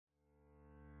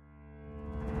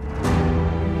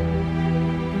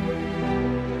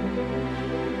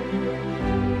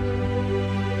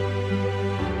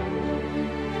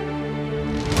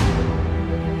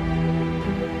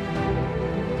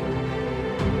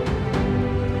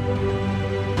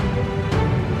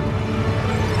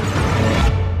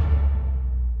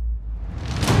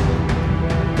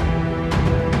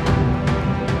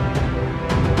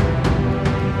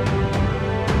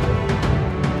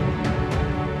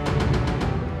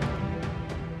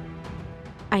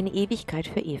Eine Ewigkeit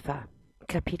für Eva.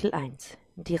 Kapitel 1.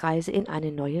 Die Reise in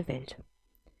eine neue Welt.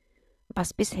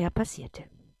 Was bisher passierte.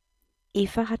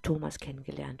 Eva hat Thomas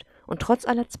kennengelernt, und trotz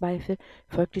aller Zweifel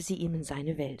folgte sie ihm in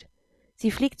seine Welt.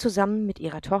 Sie fliegt zusammen mit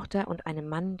ihrer Tochter und einem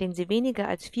Mann, den sie weniger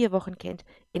als 4 Wochen kennt,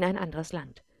 in ein anderes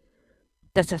Land.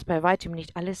 Dass das bei weitem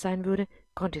nicht alles sein würde,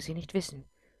 konnte sie nicht wissen.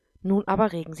 Nun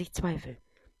aber regen sich Zweifel.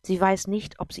 Sie weiß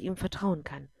nicht, ob sie ihm vertrauen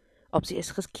kann, ob sie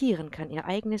es riskieren kann, ihr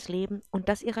eigenes Leben und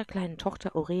das ihrer kleinen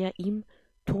Tochter Aurea ihm,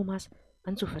 Thomas,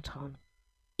 anzuvertrauen.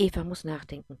 Eva muss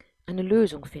nachdenken, eine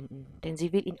Lösung finden, denn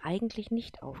sie will ihn eigentlich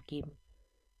nicht aufgeben.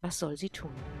 Was soll sie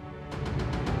tun?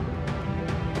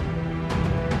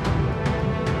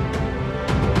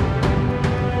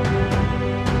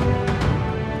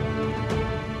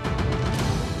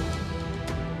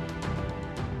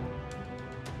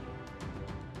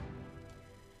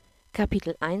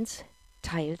 Kapitel 1,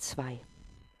 Teil 2.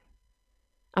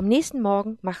 Am nächsten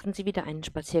Morgen machten sie wieder einen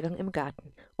Spaziergang im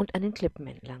Garten und an den Klippen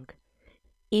entlang.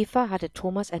 Eva hatte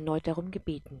Thomas erneut darum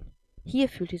gebeten. Hier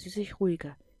fühlte sie sich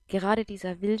ruhiger. Gerade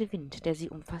dieser wilde Wind, der sie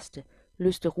umfasste,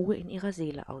 löste Ruhe in ihrer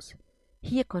Seele aus.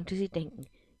 Hier konnte sie denken,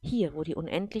 hier, wo die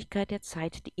Unendlichkeit der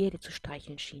Zeit die Erde zu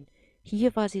streicheln schien.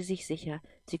 Hier war sie sich sicher,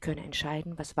 sie könne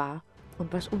entscheiden, was wahr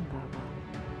und was unwahr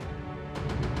war.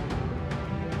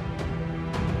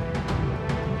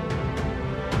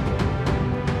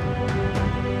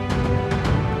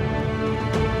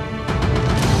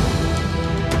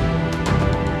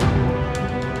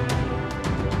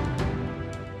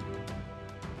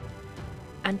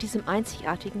 An diesem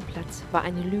einzigartigen Platz war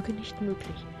eine Lüge nicht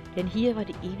möglich, denn hier war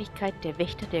die Ewigkeit der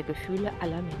Wächter der Gefühle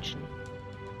aller Menschen.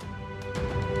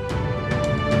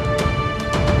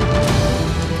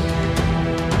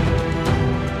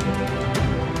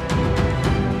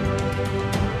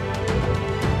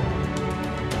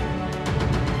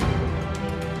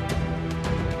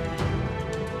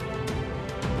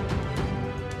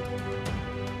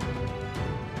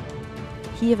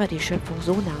 Hier war die Schöpfung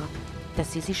so nah,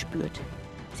 dass sie spürte.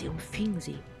 Sie umfing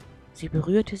sie, sie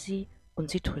berührte sie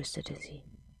und sie tröstete sie.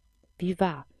 Wie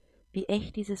wahr, wie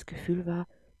echt dieses Gefühl war,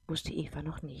 wusste Eva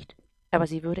noch nicht. Aber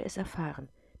sie würde es erfahren,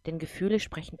 denn Gefühle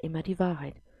sprechen immer die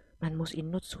Wahrheit. Man muss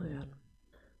ihnen nur zuhören.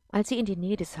 Als sie in die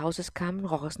Nähe des Hauses kamen,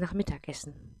 roch es nach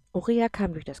Mittagessen. Aurea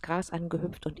kam durch das Gras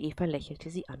angehüpft und Eva lächelte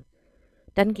sie an.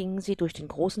 Dann gingen sie durch den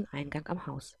großen Eingang am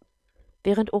Haus.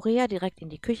 Während Aurea direkt in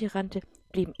die Küche rannte,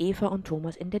 blieben Eva und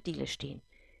Thomas in der Diele stehen.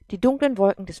 Die dunklen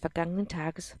Wolken des vergangenen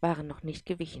Tages waren noch nicht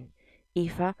gewichen.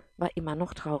 Eva war immer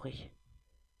noch traurig.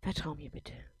 »Vertrau mir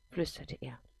bitte«, flüsterte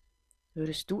er.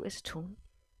 »Würdest du es tun?«,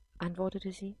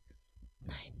 antwortete sie.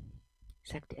 »Nein«,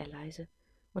 sagte er leise,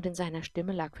 und in seiner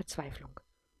Stimme lag Verzweiflung.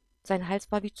 Sein Hals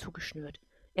war wie zugeschnürt.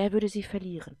 Er würde sie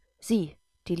verlieren. Sie,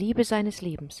 die Liebe seines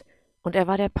Lebens. Und er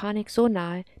war der Panik so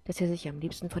nahe, dass er sich am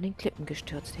liebsten von den Klippen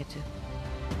gestürzt hätte.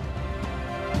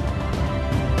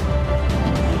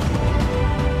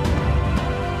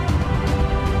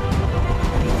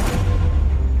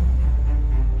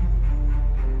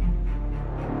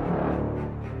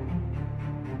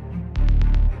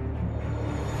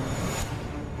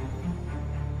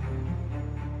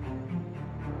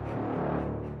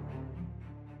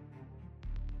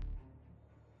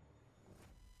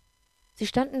 Sie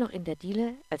standen noch in der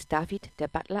Diele, als David, der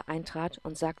Butler, eintrat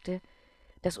und sagte,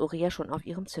 dass Aurea schon auf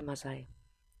ihrem Zimmer sei.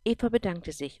 Eva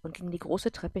bedankte sich und ging die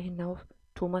große Treppe hinauf,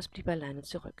 Thomas blieb alleine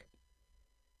zurück.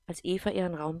 Als Eva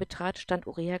ihren Raum betrat, stand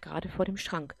Aurea gerade vor dem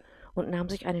Schrank und nahm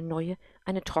sich eine neue,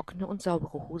 eine trockene und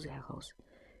saubere Hose heraus.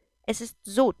 »Es ist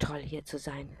so toll, hier zu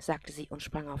sein«, sagte sie und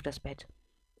sprang auf das Bett.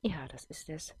 »Ja, das ist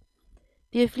es.«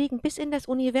 »Wir fliegen bis in das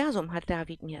Universum«, hat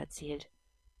David mir erzählt.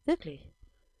 »Wirklich?«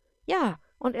 »Ja,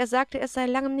 und er sagte, es sei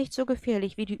langem nicht so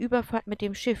gefährlich wie die Überfahrt mit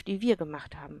dem Schiff, die wir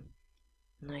gemacht haben.«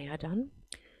 »Na ja, dann.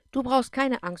 Du brauchst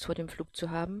keine Angst vor dem Flug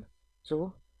zu haben.«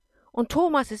 »So. Und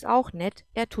Thomas ist auch nett,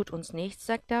 er tut uns nichts«,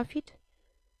 sagt David.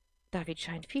 »David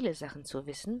scheint viele Sachen zu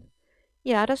wissen.«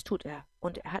 »Ja, das tut er,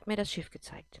 und er hat mir das Schiff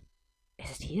gezeigt.«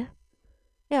 »Es ist hier?«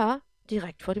 »Ja,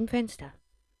 direkt vor dem Fenster.«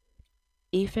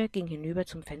 Eva ging hinüber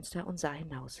zum Fenster und sah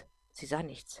hinaus. Sie sah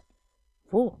nichts.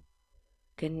 »Wo?«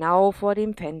 »Genau vor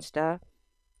dem Fenster.«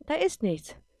 »Da ist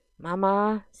nichts.«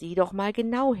 »Mama, sieh doch mal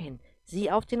genau hin. Sieh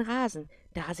auf den Rasen,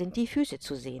 da sind die Füße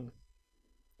zu sehen.«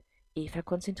 Eva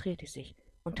konzentrierte sich,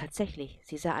 und tatsächlich,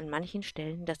 sie sah an manchen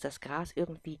Stellen, dass das Gras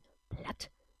irgendwie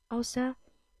platt aussah.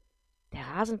 Der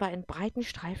Rasen war in breiten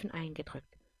Streifen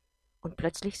eingedrückt, und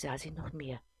plötzlich sah sie noch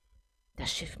mehr.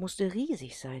 Das Schiff musste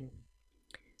riesig sein.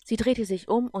 Sie drehte sich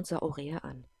um und sah Aurea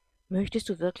an. »Möchtest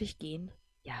du wirklich gehen?«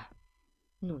 »Ja.«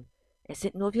 »Nun, es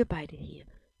sind nur wir beide hier.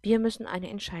 Wir müssen eine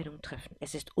Entscheidung treffen.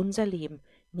 Es ist unser Leben.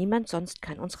 Niemand sonst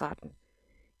kann uns raten.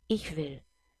 Ich will.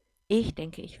 Ich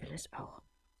denke, ich will es auch.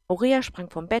 Aurea sprang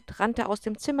vom Bett, rannte aus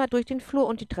dem Zimmer durch den Flur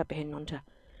und die Treppe hinunter.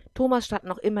 Thomas stand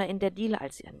noch immer in der Diele,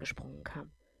 als sie angesprungen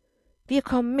kam. »Wir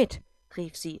kommen mit«,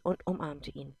 rief sie und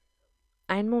umarmte ihn.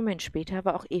 Einen Moment später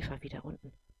war auch Eva wieder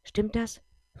unten. »Stimmt das?«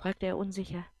 fragte er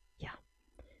unsicher. »Ja.«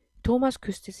 Thomas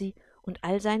küsste sie, und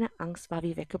all seine Angst war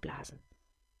wie weggeblasen.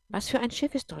 »Was für ein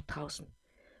Schiff ist dort draußen?«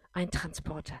 »Ein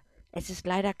Transporter. Es ist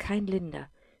leider kein Linder.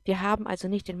 Wir haben also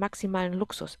nicht den maximalen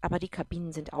Luxus, aber die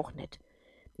Kabinen sind auch nett.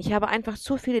 Ich habe einfach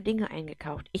zu viele Dinge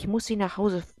eingekauft. Ich muss sie nach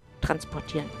Hause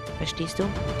transportieren. Verstehst du?«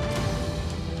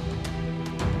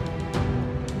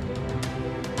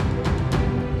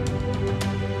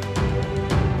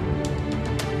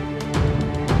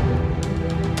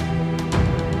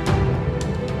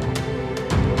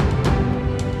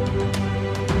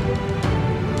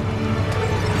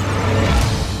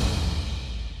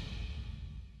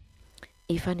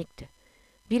 Eva nickte.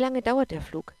 »Wie lange dauert der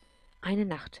Flug?« »Eine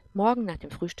Nacht. Morgen nach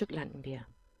dem Frühstück landen wir.«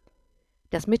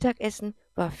 Das Mittagessen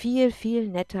war viel, viel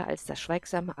netter als das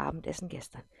schweigsame Abendessen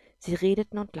gestern. Sie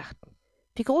redeten und lachten.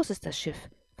 »Wie groß ist das Schiff?«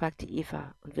 fragte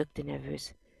Eva und wirkte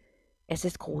nervös. »Es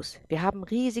ist groß. Wir haben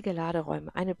riesige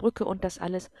Laderäume, eine Brücke und das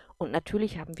alles, und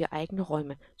natürlich haben wir eigene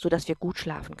Räume, so dass wir gut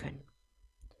schlafen können.«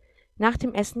 Nach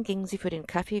dem Essen gingen sie für den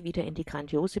Kaffee wieder in die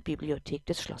grandiose Bibliothek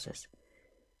des Schlosses.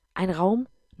 Ein Raum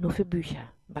nur für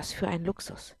Bücher. Was für ein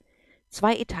Luxus.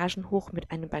 2 Etagen hoch mit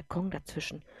einem Balkon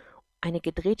dazwischen. Eine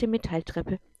gedrehte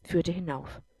Metalltreppe führte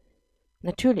hinauf.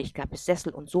 Natürlich gab es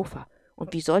Sessel und Sofa,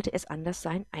 und wie sollte es anders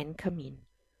sein, einen Kamin.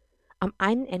 Am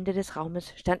einen Ende des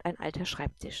Raumes stand ein alter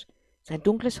Schreibtisch. Sein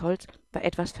dunkles Holz war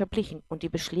etwas verblichen, und die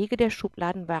Beschläge der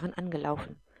Schubladen waren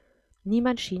angelaufen.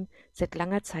 Niemand schien seit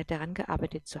langer Zeit daran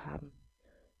gearbeitet zu haben.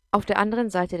 Auf der anderen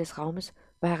Seite des Raumes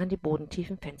waren die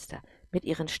bodentiefen Fenster mit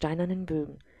ihren steinernen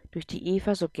Bögen, durch die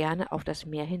Eva so gerne auf das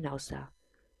Meer hinaussah.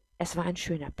 Es war ein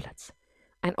schöner Platz,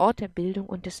 ein Ort der Bildung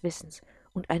und des Wissens,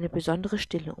 und eine besondere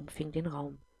Stille umfing den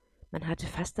Raum. Man hatte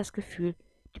fast das Gefühl,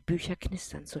 die Bücher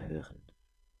knistern zu hören.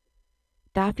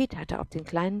 David hatte auf den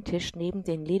kleinen Tisch neben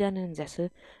den ledernen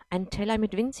Sessel einen Teller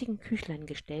mit winzigen Küchlein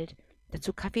gestellt,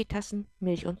 dazu Kaffeetassen,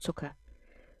 Milch und Zucker.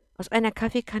 Aus einer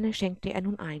Kaffeekanne schenkte er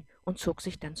nun ein und zog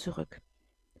sich dann zurück.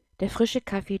 Der frische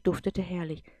Kaffee duftete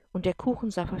herrlich und der Kuchen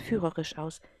sah verführerisch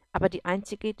aus, aber die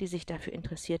einzige, die sich dafür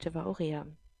interessierte, war Aurea.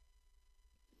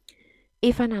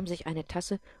 Eva nahm sich eine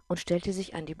Tasse und stellte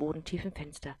sich an die bodentiefen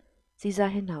Fenster. Sie sah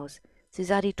hinaus. Sie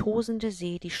sah die tosende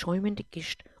See, die schäumende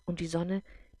Gischt und die Sonne,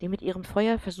 die mit ihrem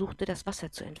Feuer versuchte, das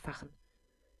Wasser zu entfachen.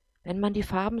 Wenn man die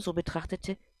Farben so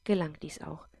betrachtete, gelang dies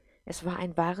auch. Es war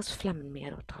ein wahres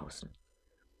Flammenmeer dort draußen.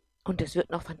 Und es wird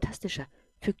noch fantastischer,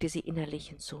 fügte sie innerlich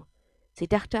hinzu. Sie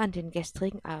dachte an den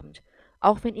gestrigen Abend,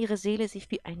 auch wenn ihre Seele sich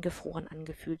wie eingefroren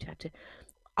angefühlt hatte,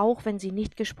 auch wenn sie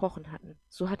nicht gesprochen hatten,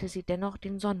 so hatte sie dennoch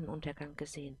den Sonnenuntergang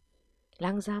gesehen.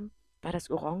 Langsam war das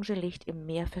orange Licht im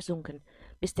Meer versunken,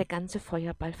 bis der ganze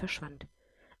Feuerball verschwand.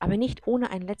 Aber nicht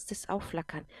ohne ein letztes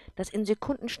Aufflackern, das in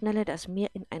Sekundenschnelle das Meer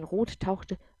in ein Rot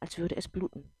tauchte, als würde es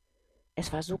bluten.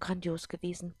 Es war so grandios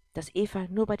gewesen, dass Eva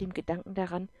nur bei dem Gedanken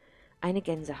daran eine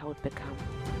Gänsehaut bekam.